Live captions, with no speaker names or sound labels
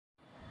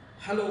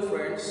Hello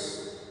friends,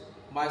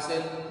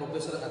 myself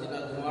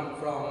Prof.Dhumal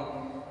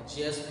from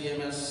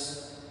GSPMS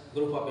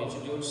Group of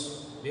Institutes,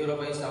 Bureau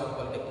South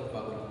Polytechnic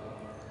Bagul.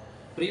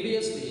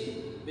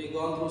 Previously, we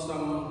gone through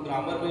some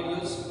grammar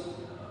videos.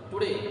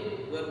 Today,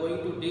 we are going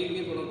to deal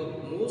with one of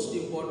the most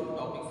important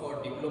topic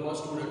for diploma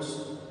students,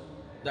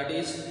 that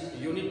is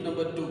unit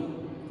number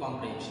 2,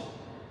 comprehension.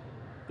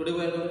 Today,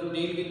 we are going to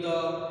deal with the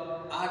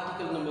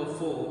article number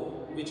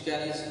 4, which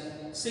carries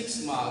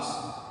 6 marks,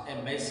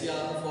 a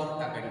messiah for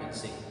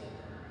appendixing.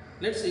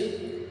 Let's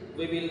see,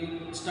 we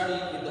will study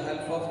with the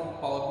help of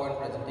PowerPoint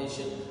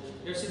presentation.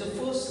 Let's see the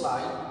first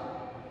slide,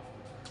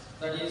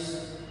 that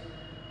is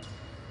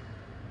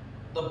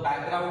the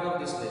background of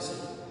this lesson.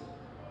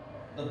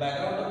 The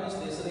background of this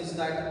lesson is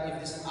that if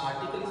this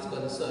article is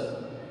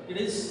concerned, it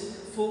is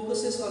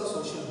focuses on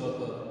social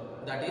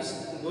worker, that is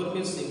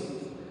Gurmeet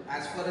Singh.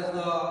 As far as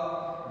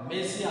the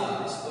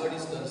messiah, this word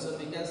is concerned,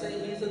 we can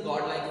say he is a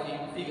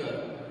godlike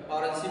figure,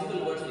 or in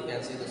simple words we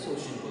can say the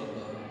social worker.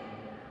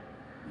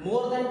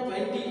 More than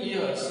 20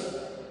 years,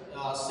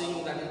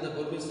 Singh, that is the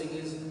Gurmeet Singh,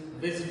 is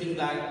visiting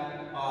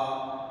that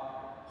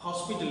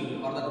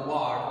hospital or that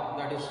ward.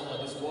 That is,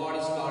 this ward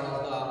is called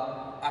as the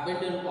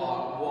abandoned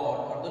ward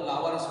or the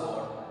Lawaris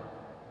ward.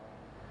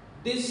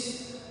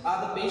 These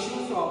are the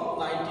patients from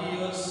 90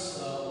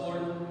 years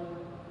old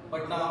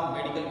Patna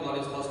Medical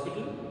College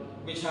Hospital,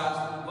 which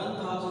has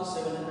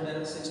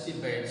 1,760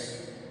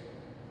 beds.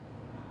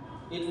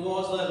 It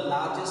was the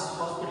largest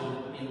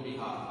hospital in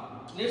Bihar.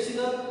 Let's see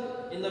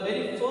in the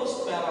very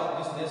first para of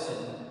this lesson,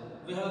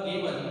 we have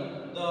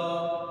given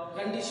the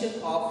condition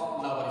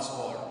of Lawaris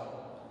ward.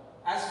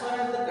 As far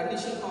as the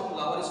condition of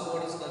Lawaris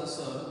ward is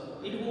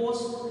concerned, it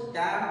was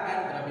damp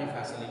and grubby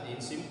facility.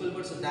 In simple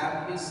words,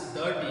 damp is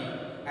dirty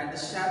and the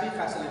shabby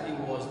facility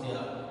was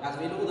there. As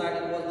we know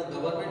that it was the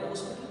government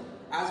hospital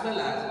as well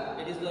as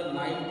it is the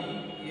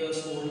 90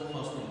 years old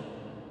hospital.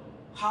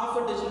 Half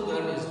a dozen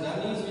gurneys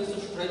means the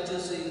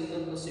stretchers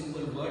in the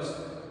simple words.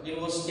 It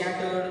was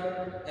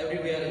scattered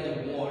everywhere in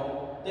the ward.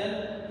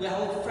 Then we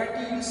have a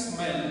fetid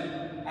smell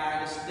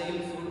and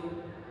stale food.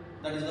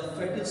 That is the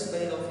fetid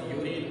smell of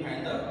urine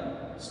and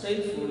the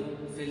stale food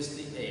fills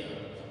the air.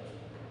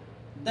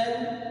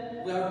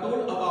 Then we are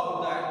told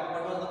about that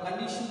what was the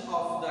condition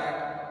of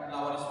that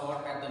Lawaris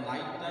ward at the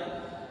night time.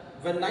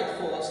 When night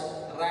falls,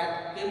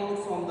 rat came out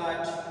from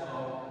that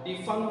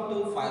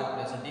defunct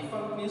fireplace.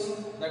 Defunct means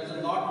that is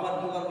not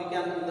working, or we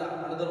can, in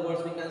another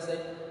words, we can say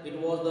it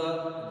was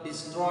the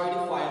destroyed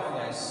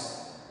fireplace.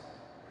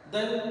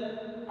 Then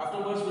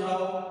afterwards we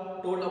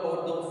have told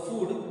about the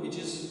food which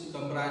is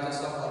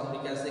comprises of, or we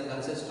can say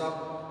consists of,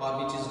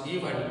 or which is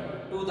given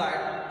to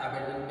that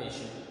abandoned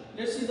patient.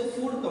 Let's see, the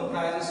food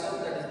comprises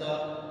of, that is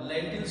the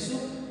lentil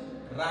soup,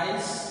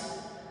 rice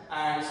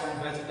and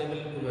some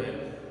vegetable gruel.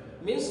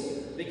 Means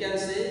we can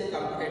say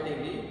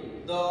comparatively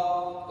the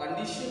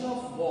condition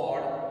of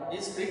ward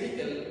is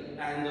critical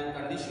and the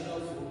condition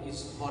of food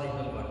is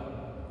horrible one.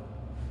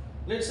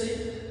 Let's see,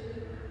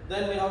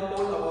 then we have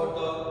told about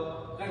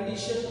the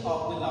condition of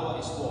the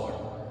Lawaris ward.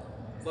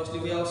 Firstly,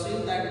 we have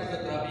seen that it is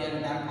the grubby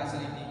and damp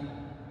facility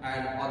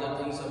and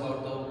other things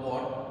about the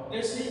ward.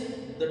 Let's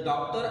see, the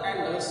doctor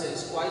and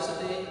nurses twice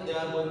a day they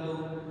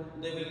will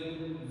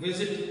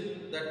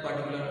visit that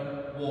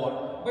particular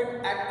ward.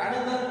 But at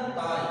another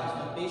time,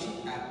 the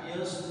patient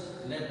appears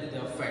left with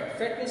their fate.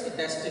 Fate means the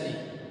destiny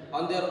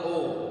on their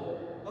own.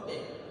 Okay.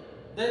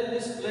 Then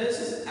this place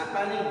is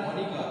Apani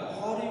Monica,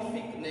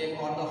 horrific name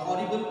or the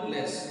horrible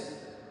place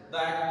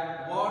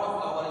that ward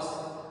of Lawaris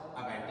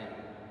abandoned.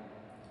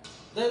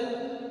 Then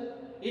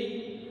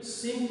it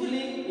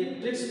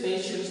treats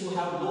patients who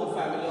have no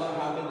family or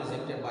have been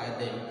rejected by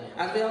them.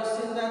 As we have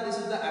seen that this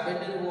is the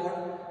abandoned ward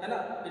and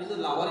it is the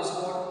Lawaris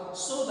ward,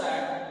 so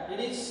that it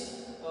is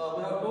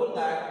we have told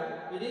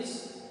that it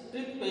is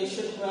treat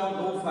patients who have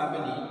no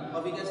family,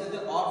 or we can say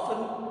the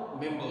orphan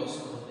members.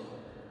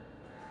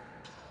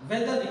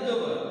 When they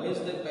recover, means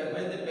that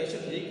when the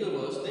patient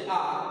recovers, they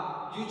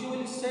are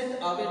usually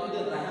sent away to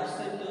the rehab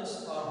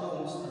centers or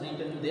homes and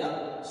returned to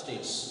their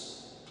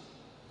states.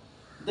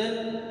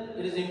 Then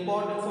it is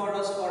important for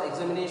us for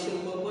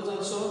examination purpose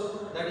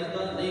also, that is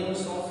the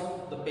names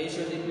of the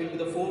patient. It will be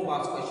the 4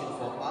 marks question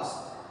for us.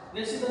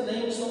 Let's see the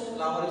names of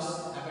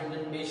Lawaris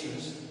abandoned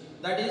patients.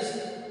 That is,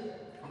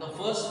 the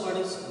first one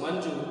is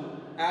Manju.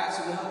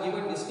 As we have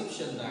given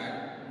description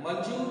that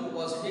Manju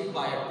was hit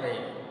by a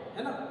train,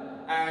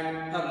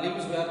 and her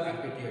limbs were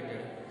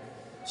amputated.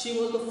 She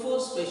was the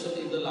first patient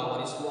in the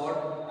Lawaris ward,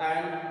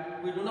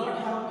 and we do not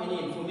have any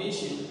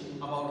information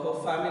about her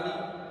family,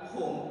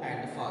 home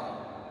and father.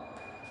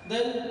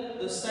 Then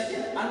the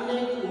second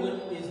unnamed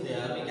woman is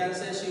there. We can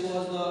say she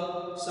was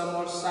the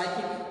somewhat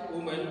psychic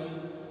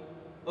woman,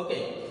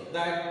 okay,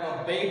 that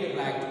a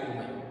bed-racked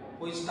woman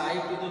who is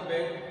tied to the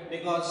bed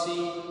because she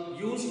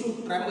used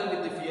to tremble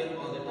with the fear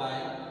all the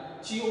time.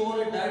 She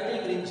wore a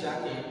dirty green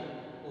jacket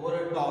over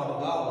a torn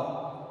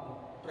gown,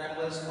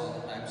 trembles all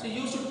the time. She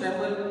used to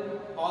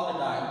tremble all the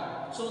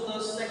time. So the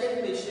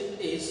second patient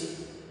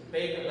is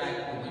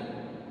bed-racked woman.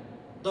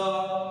 The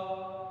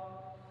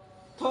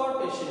third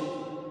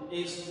patient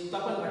is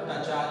Tapan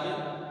Bhattacharya,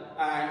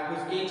 and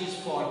whose age is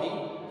 40.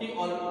 He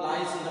all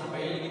lies in a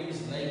bed with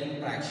his leg in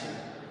traction.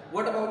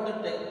 What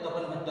about the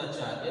Tapan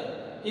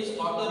Bhattacharya? His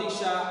auto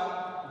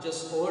rickshaw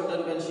just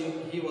overturned when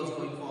he was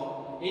going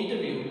for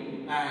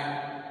interview,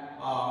 and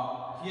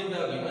here we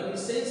are given. He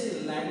says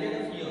he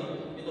landed here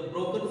with a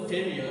broken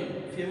femur.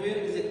 Femur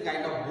is a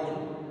kind of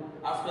bone.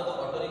 After the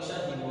auto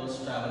rickshaw, he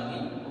was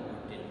traveling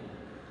in.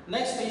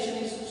 Next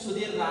patient is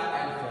Sudhir Rai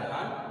and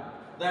Farhan,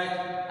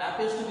 that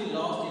appears to be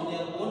lost in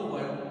their own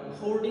world,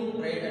 holding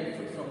bread and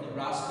food from the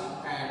basket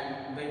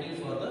and waiting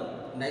for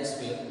the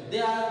next meal. They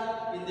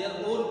are in their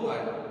own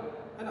world.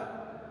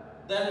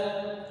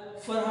 Then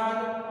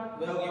Farhan,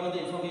 we have given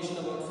the information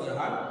about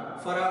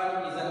Farhan.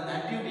 Farhan is an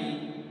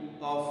amputee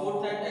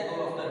fortnight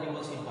ago after he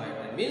was hit by a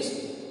train. Means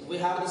we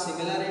have the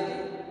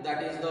similarity,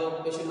 that is the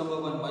patient number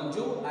 1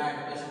 Manju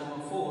and patient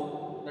number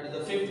 4, that is the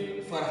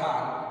 5th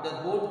Farhan,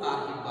 that both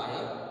are hit by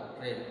a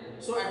train.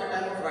 So at the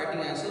time of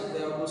writing answers, we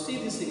have to see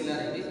the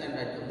similarities and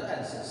write down the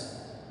answers.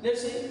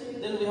 Let's see.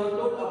 Then we have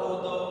told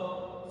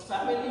about the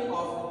family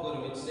of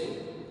Gurmeet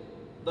Singh.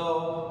 The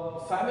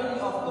family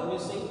of Gurmeet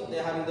Singh, they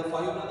are having the 5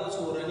 brothers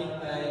who are running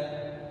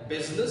a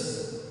business.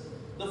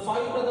 The 5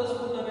 brothers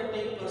put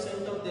away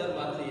 10% of their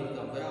monthly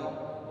income.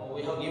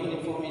 We have given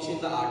information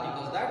in the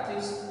articles that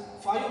these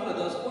 5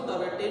 brothers put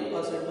away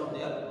 10% of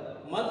their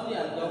monthly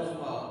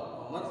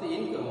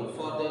income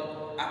for the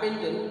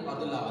abandoned or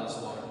the lover's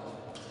world.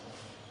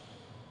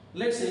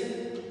 Let's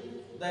see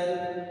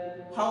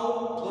then how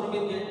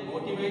Gurmeet get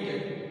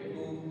motivated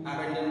to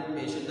abandon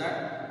patient.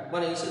 That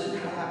one incident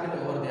had happened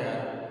over there.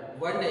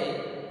 One day,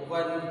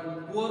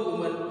 one poor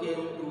woman came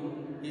to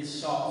his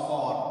shop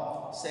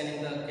for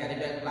selling the carry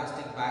bag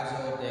plastic bags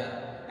over there,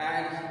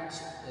 and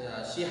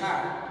she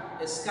had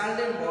a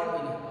scalded ball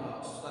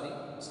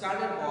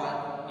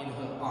in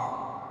her arm.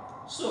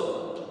 So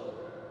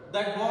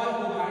that boy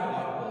who had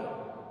heartburn,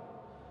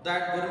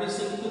 that Gurmeet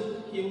Singh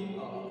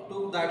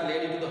took that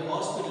lady to the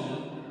hospital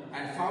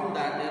and found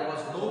that there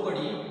was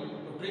nobody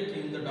to treat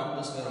him. The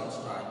doctors were on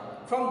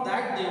strike. From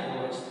that day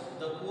onwards,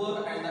 the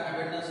poor and the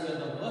abandoned were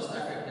the worst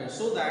affected.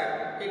 So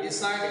that he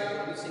decided,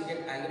 Gurmeet Singh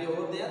get angry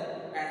over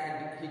there,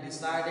 and he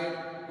decided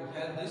to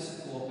help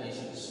these poor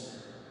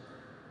patients.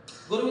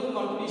 Gurmeet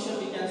contribution,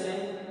 we can say,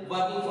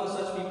 working for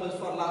such people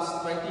for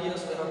last 20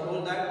 years, we have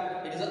told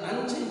that it is an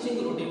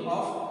unchanging routine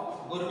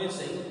of Gurmeet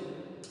Singh.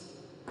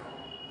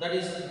 That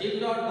is,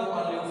 did not go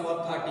only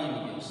for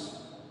 13 years.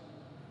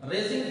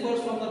 Raising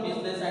funds from the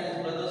business and his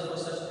brothers for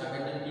such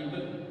abandoned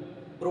people,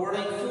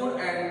 providing food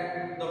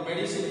and the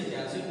medicine he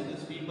can see to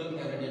these people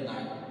every day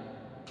night.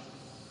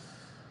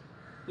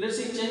 Let's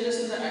see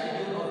changes in the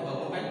attitude of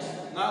government.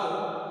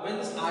 Now, when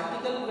this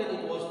article, when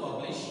it was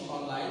published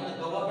online, the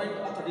government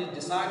authorities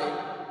decided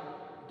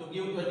to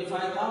give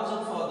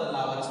 25,000 for the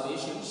low-risk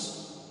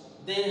patients.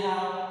 They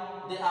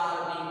are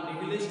being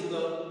privileged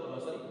to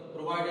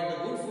provided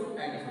the good food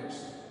and the foods.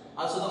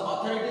 Also, the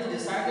authorities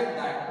decided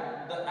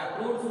that the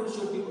approved food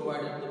should be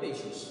provided to the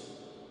patients.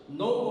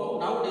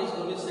 Nowadays,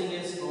 Gurmeet Singh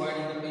is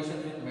providing the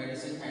patient with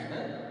medicine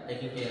and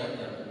taking care of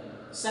them.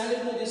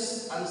 Salute to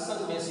this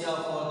unsung messiah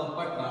for the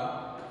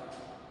Patna.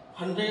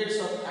 Hundreds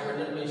of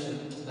abandoned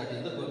patients, that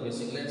is the Gurmeet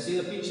Singh. Let's see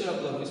the picture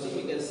of Gurmeet Singh.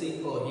 We can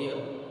see over here,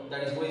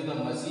 that is who is the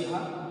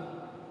Masiha.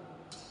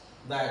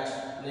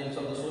 That names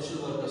of the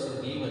social workers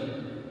are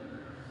given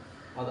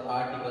on the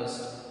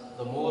articles.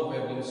 The more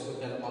weblinks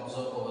you can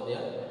observe over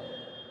there.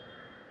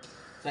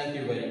 Thank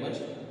you very much.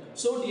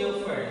 So dear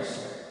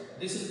friends,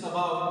 this is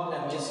about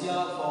a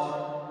messiah for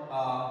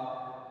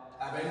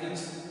abandoned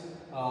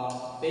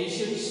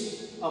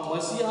patients. A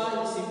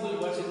messiah in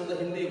simple words is the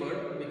Hindi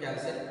word, we can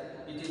say.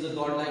 It is a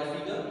godlike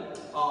figure,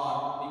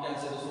 or we can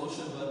say the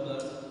social worker.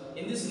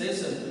 In this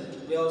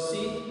lesson, we have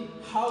seen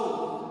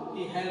how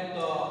he helped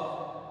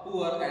the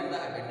poor and the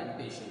abandoned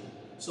patient.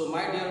 So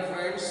my dear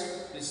friends,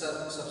 please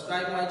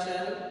subscribe my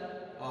channel.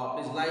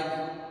 Please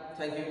like.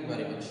 Thank you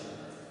very much.